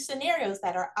many scenarios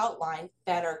that are outlined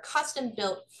that are custom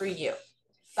built for you.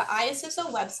 The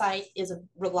ISSO website is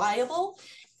reliable,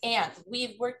 and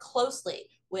we've worked closely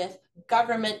with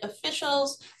government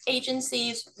officials,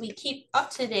 agencies. We keep up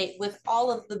to date with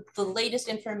all of the latest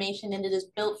information, and it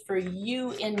is built for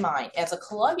you in mind as a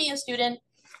Columbia student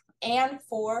and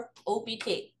for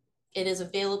OPT. It is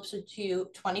available to you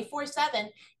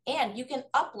 24/7, and you can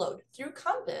upload through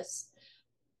Compass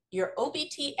your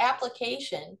OPT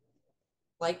application,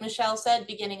 like Michelle said,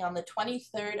 beginning on the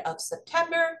 23rd of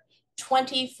September,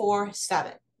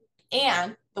 24/7.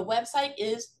 And the website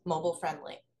is mobile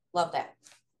friendly. Love that.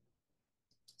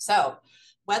 So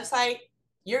website,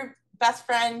 your best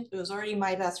friend, it was already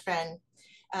my best friend.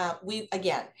 We,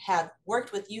 again, have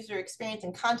worked with user experience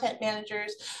and content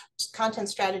managers, content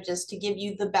strategists to give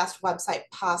you the best website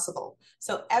possible.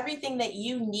 So everything that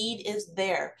you need is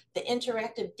there. The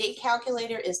interactive date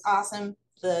calculator is awesome.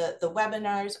 The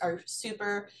webinars are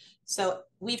super. So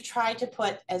we've tried to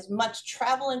put as much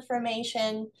travel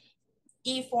information,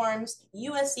 e-forms,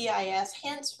 USCIS,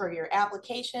 hints for your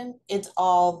application. It's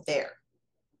all there.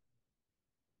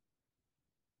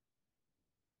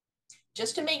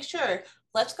 Just to make sure,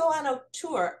 let's go on a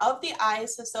tour of the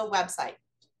ISSO website.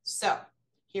 So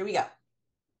here we go.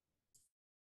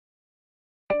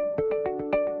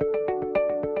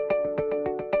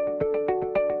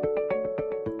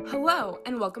 Hello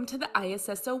and welcome to the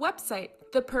ISSO website.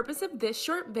 The purpose of this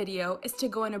short video is to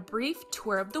go on a brief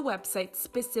tour of the website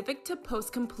specific to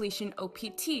post-completion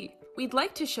OPT. We'd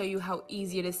like to show you how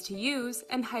easy it is to use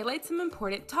and highlight some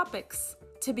important topics.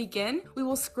 To begin, we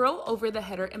will scroll over the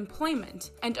header Employment,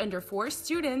 and under For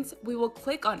Students, we will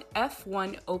click on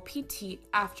F-1 OPT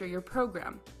after your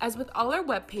program. As with all our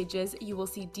web pages, you will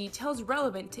see details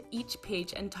relevant to each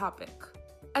page and topic.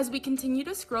 As we continue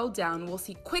to scroll down, we'll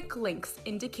see quick links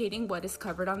indicating what is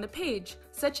covered on the page,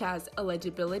 such as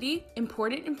eligibility,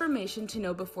 important information to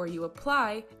know before you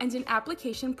apply, and an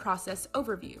application process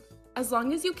overview. As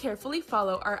long as you carefully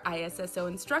follow our ISSO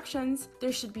instructions,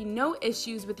 there should be no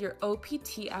issues with your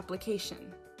OPT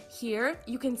application. Here,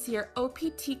 you can see our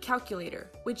OPT calculator,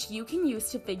 which you can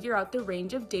use to figure out the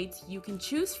range of dates you can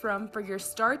choose from for your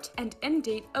start and end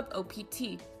date of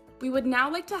OPT. We would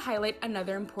now like to highlight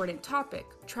another important topic,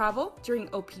 travel during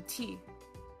OPT.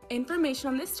 Information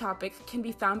on this topic can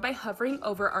be found by hovering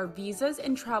over our Visas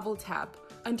and Travel tab.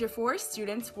 Under For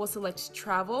Students, we'll select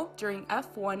Travel during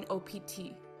F-1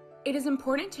 OPT. It is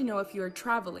important to know if you are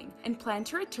traveling and plan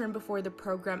to return before the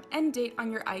program end date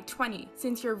on your I-20,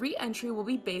 since your re-entry will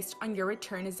be based on your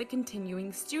return as a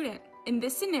continuing student. In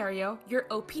this scenario, your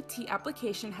OPT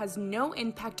application has no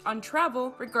impact on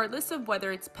travel regardless of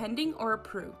whether it's pending or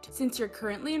approved, since you're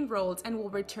currently enrolled and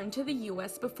will return to the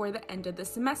US before the end of the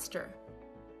semester.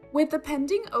 With the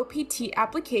pending OPT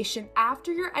application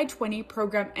after your I-20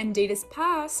 program end date is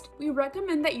passed, we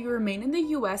recommend that you remain in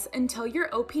the US until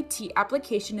your OPT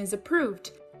application is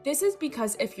approved. This is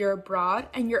because if you're abroad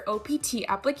and your OPT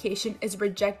application is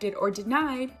rejected or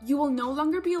denied, you will no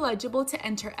longer be eligible to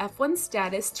enter F-1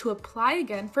 status to apply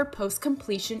again for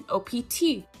post-completion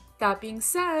OPT. That being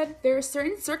said, there are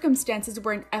certain circumstances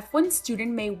where an F-1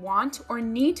 student may want or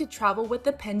need to travel with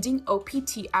the pending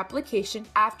OPT application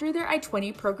after their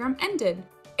I-20 program ended.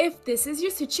 If this is your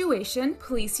situation,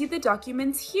 please see the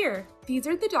documents here. These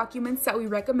are the documents that we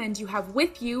recommend you have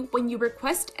with you when you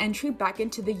request entry back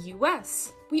into the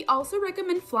US. We also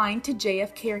recommend flying to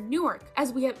JFK or Newark,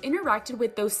 as we have interacted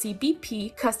with those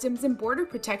CBP, Customs and Border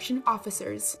Protection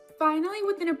officers. Finally,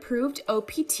 with an approved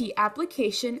OPT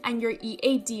application and your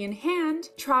EAD in hand,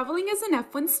 traveling as an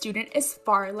F-1 student is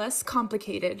far less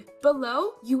complicated.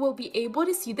 Below, you will be able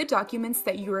to see the documents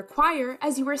that you require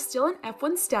as you are still in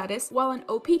F-1 status while on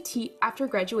OPT after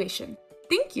graduation.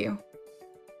 Thank you.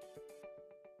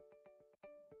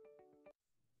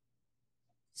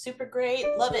 Super great,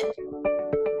 love it.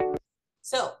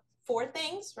 So 4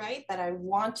 things, right, that I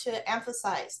want to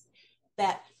emphasize.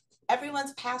 That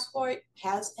everyone's passport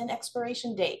has an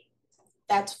expiration date.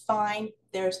 That's fine.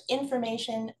 There's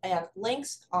information and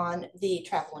links on the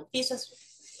Travel and Visas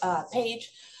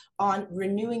page on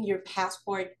renewing your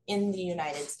passport in the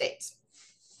United States.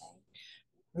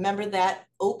 Remember that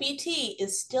OPT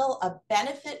is still a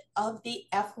benefit of the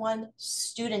F-1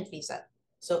 student visa.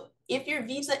 So if your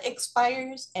visa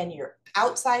expires and you're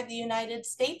outside the United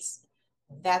States,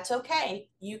 that's okay.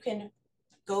 You can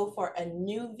go for a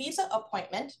new visa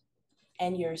appointment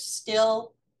and you're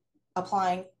still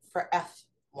applying for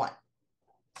F-1.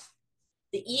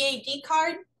 The EAD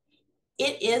card,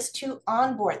 it is to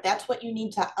onboard. That's what you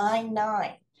need to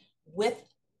I-9 with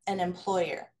an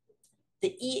employer.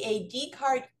 The EAD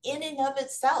card in and of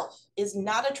itself is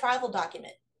not a travel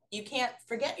document. You can't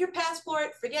forget your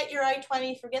passport, forget your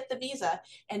I-20, forget the visa,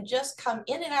 and just come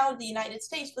in and out of the United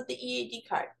States with the EAD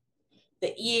card.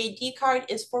 The EAD card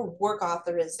is for work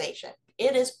authorization.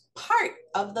 It is part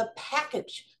of the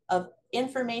package of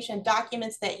information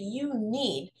documents that you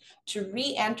need to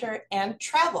re-enter and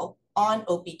travel on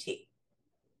OPT.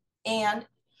 And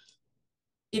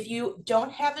if you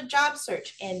don't have a job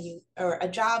search or a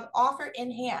job offer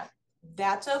in hand,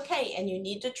 that's okay. And you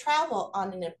need to travel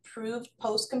on an approved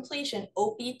post-completion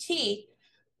OPT,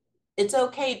 it's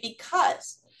okay,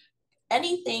 because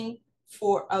anything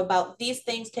about these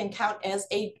things can count as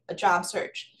a job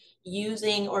search.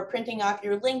 Using or printing off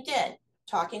your LinkedIn,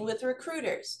 talking with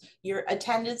recruiters, your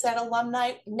attendance at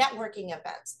alumni networking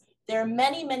events. There are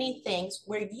many, many things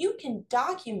where you can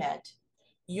document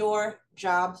your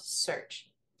job search.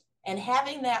 And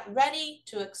having that ready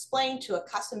to explain to a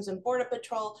Customs and Border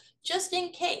Patrol, just in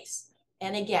case.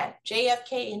 And again,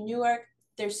 JFK in Newark,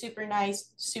 they're super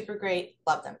nice, super great,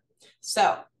 love them.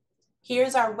 So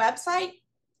here's our website,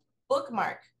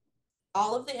 bookmark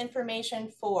all of the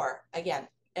information for, again,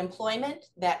 employment.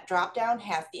 That drop down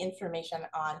has the information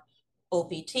on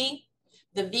OPT.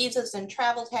 The Visas and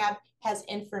Travel tab has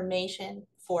information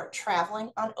for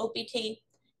traveling on OPT,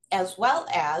 as well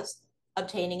as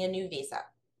obtaining a new visa.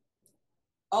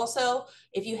 Also,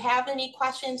 if you have any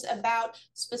questions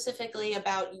specifically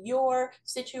about your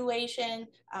situation,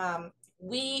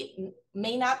 we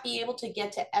may not be able to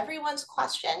get to everyone's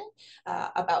question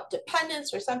about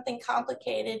dependents or something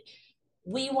complicated.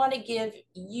 We want to give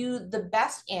you the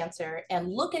best answer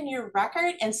and look in your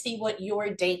record and see what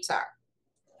your dates are.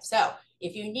 So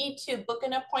if you need to book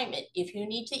an appointment, if you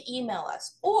need to email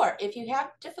us, or if you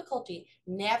have difficulty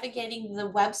navigating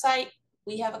the website,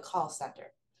 we have a call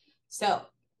center. So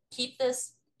keep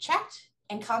this checked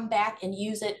and come back and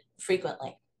use it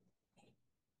frequently.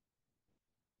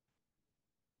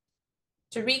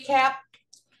 To recap,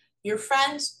 your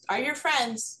friends are your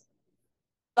friends,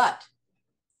 but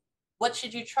what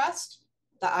should you trust?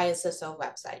 The ISSO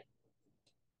website.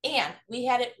 And we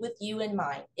had it with you in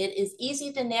mind. It is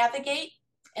easy to navigate,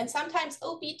 and sometimes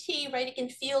OPT, right, it can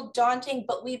feel daunting,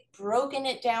 but we've broken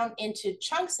it down into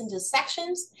chunks, into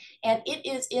sections, and it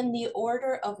is in the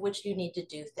order of which you need to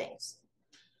do things.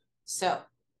 So,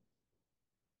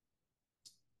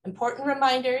 important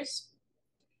reminders,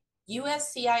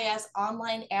 USCIS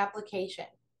online application.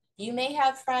 You may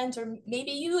have friends, or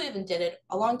maybe you even did it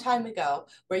a long time ago,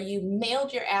 where you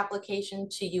mailed your application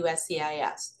to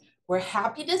USCIS. We're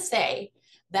happy to say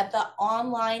that the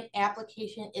online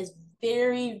application is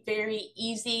very, very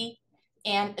easy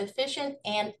and efficient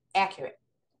and accurate.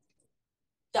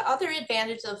 The other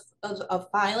advantage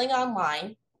of filing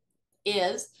online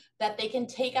is that they can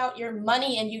take out your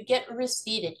money and you get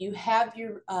receipted. You have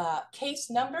your case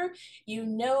number. You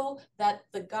know that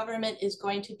the government is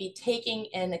going to be taking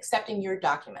and accepting your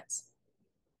documents.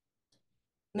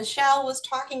 Michelle was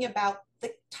talking about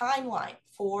the timeline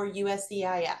for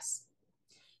USCIS.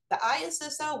 The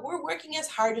ISSO, we're working as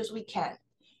hard as we can.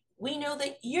 We know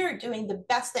that you're doing the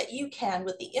best that you can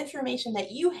with the information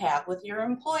that you have with your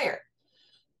employer.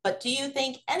 But do you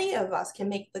think any of us can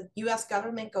make the US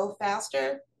government go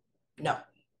faster? No.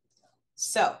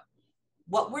 So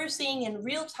what we're seeing in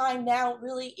real time now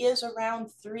really is around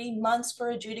 3 months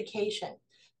for adjudication.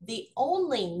 The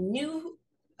only new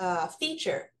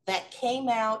feature that came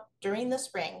out during the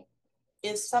spring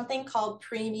is something called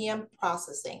premium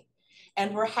processing.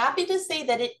 And we're happy to say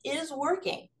that it is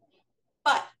working,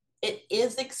 but it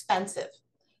is expensive.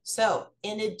 So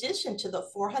in addition to the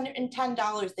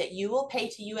 $410 that you will pay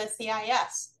to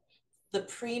USCIS, the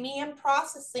premium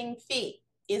processing fee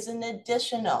is an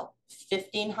additional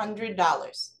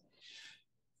 $1,500.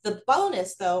 The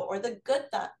bonus though, or the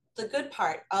good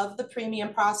part of the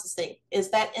premium processing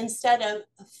is that instead of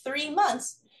 3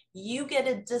 months, you get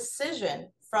a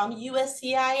decision from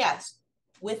USCIS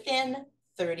within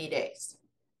 30 days.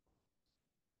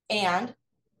 And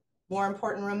more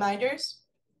important reminders,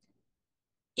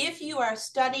 if you are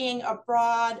studying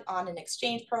abroad on an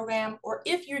exchange program, or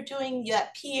if you're doing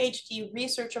that PhD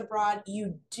research abroad,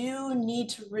 you do need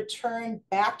to return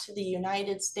back to the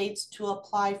United States to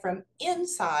apply from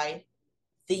inside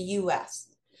the US.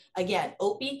 Again,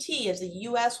 OPT is a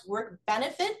US work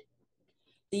benefit.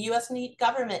 The US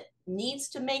government needs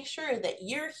to make sure that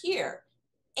you're here,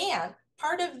 and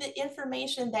part of the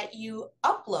information that you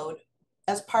upload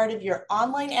as part of your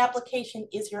online application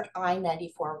is your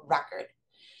I-94 record.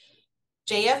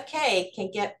 JFK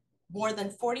can get more than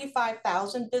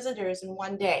 45,000 visitors in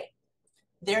one day.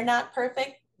 They're not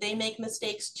perfect. They make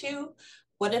mistakes too.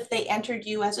 What if they entered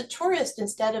you as a tourist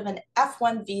instead of an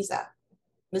F-1 visa?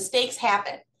 Mistakes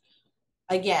happen.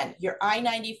 Again, your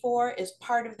I-94 is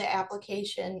part of the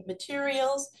application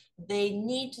materials. They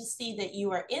need to see that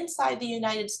you are inside the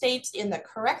United States in the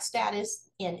correct status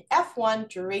in F-1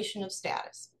 duration of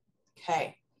status.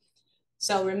 Okay,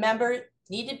 so remember,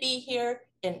 need to be here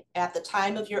at the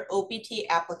time of your OPT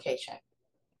application.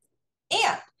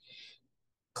 And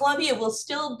Columbia will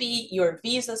still be your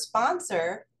visa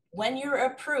sponsor when you're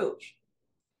approved.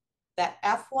 That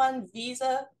F-1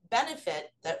 visa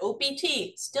benefit, that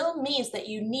OPT, still means that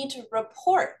you need to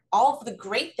report all of the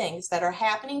great things that are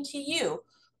happening to you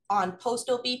on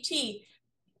post-OPT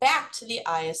back to the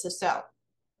ISSO.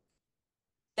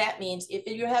 That means if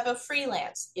you have a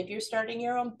freelance, if you're starting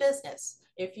your own business,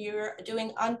 if you're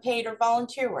doing unpaid or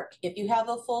volunteer work, if you have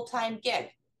a full-time gig,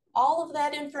 all of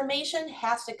that information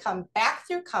has to come back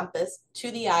through Compass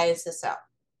to the ISSO.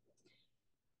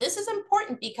 This is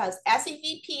important because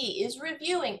SEVP is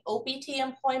reviewing OPT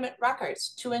employment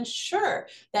records to ensure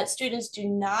that students do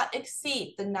not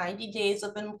exceed the 90 days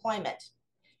of employment.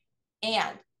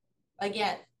 And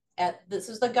again, this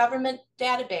is the government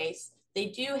database. They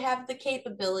do have the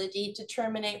capability to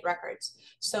terminate records.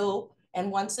 So,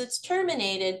 and once it's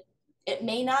terminated, it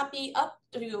may not be up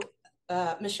to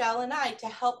Michelle and I to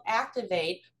help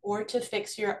activate or to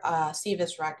fix your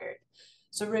CVIS record.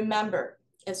 So remember,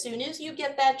 as soon as you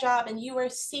get that job and you are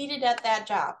seated at that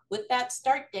job with that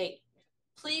start date,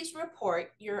 please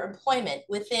report your employment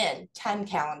within 10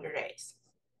 calendar days.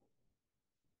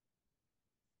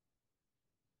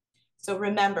 So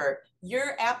remember,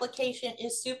 your application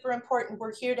is super important.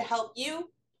 We're here to help you,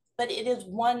 but it is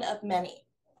one of many.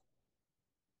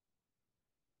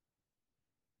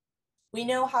 We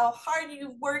know how hard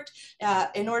you've worked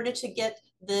in order to get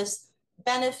this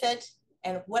benefit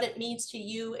and what it means to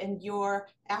you and your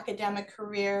academic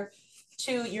career,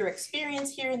 to your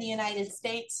experience here in the United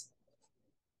States.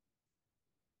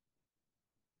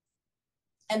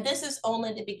 And this is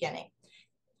only the beginning.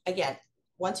 Again,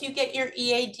 once you get your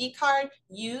EAD card,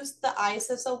 use the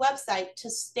ISSO website to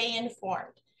stay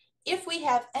informed. If we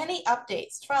have any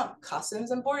updates from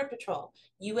Customs and Border Patrol,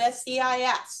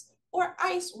 USCIS, or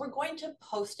ICE, we're going to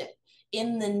post it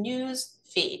in the news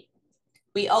feed.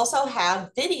 We also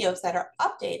have videos that are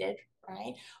updated,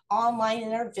 right, online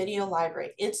in our video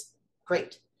library. It's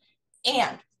great.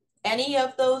 And any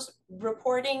of those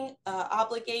reporting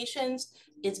obligations,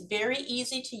 it's very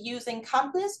easy to use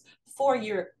Encompass for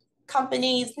your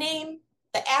company's name,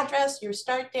 the address, your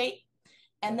start date.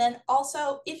 And then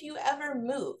also, if you ever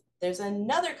move, there's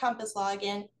another Compass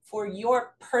login for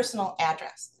your personal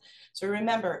address. So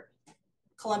remember,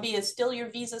 Columbia is still your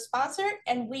visa sponsor,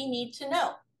 and we need to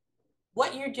know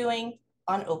what you're doing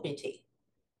on OPT.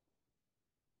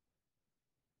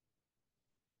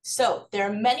 So there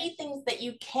are many things that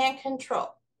you can't control.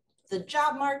 The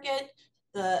job market,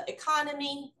 the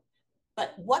economy,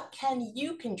 but what can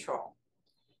you control?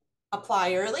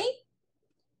 Apply early,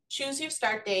 choose your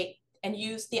start date, and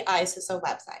use the ISSO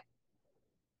website.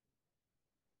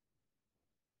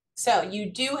 So you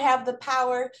do have the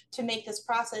power to make this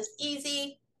process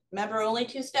easy. Remember, only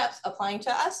 2 steps: applying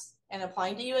to us and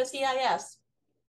applying to USCIS.